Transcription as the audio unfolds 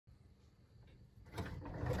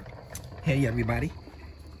Hey everybody,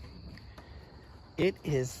 it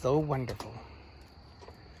is so wonderful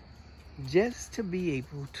just to be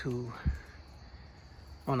able to,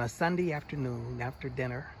 on a Sunday afternoon after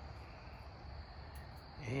dinner,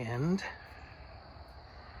 and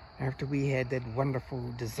after we had that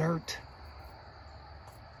wonderful dessert,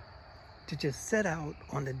 to just sit out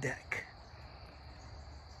on the deck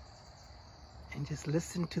and just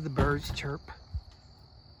listen to the birds chirp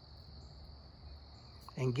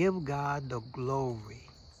and give God the glory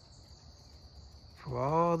for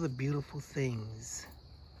all the beautiful things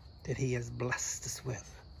that He has blessed us with.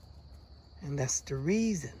 And that's the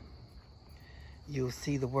reason you'll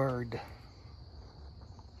see the word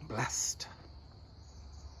blessed.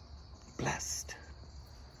 Blessed.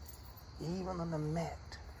 Even on the mat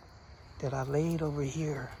that I laid over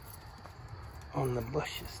here on the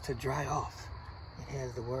bushes to dry off, it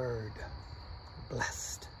has the word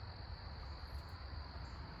blessed.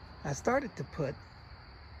 I started to put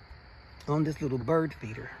on this little bird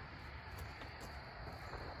feeder,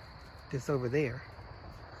 this over there,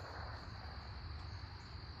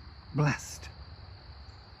 blessed.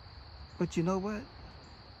 But you know what?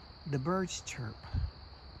 The birds chirp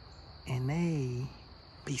and they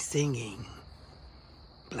be singing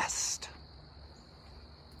blessed.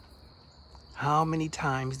 How many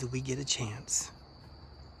times do we get a chance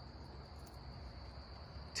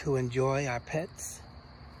to enjoy our pets,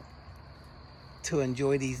 to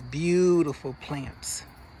enjoy these beautiful plants?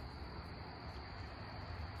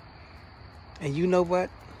 And you know what?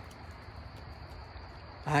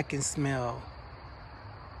 I can smell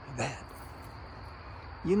that.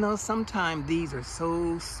 You know, sometimes these are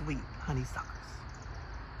so sweet, honeysuckles.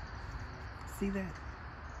 See that?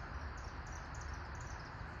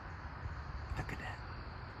 Look at that.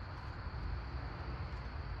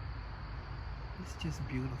 It's just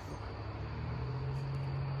beautiful.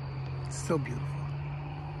 So beautiful.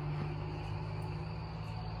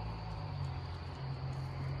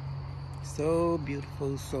 So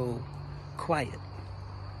beautiful, so quiet.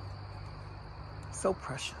 So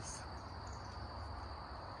precious.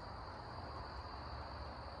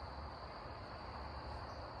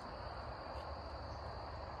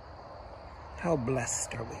 How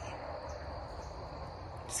blessed are we?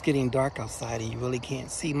 It's getting dark outside and you really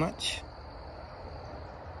can't see much.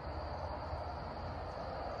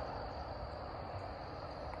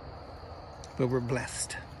 But we're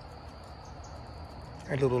blessed.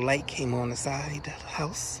 Our little light came on the side of the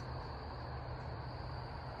house.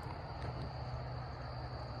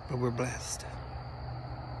 But we're blessed.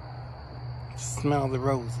 Smell the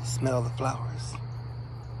roses, smell the flowers.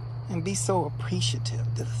 And be so appreciative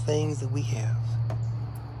of the things that we have.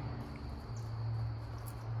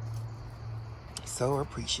 So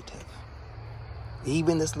appreciative.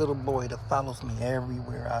 Even this little boy that follows me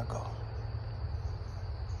everywhere I go.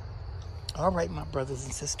 All right, my brothers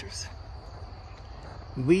and sisters.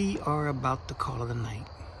 We are about to call it a night.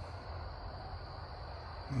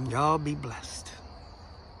 Y'all be blessed.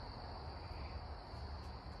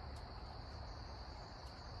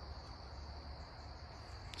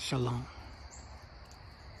 Shalom.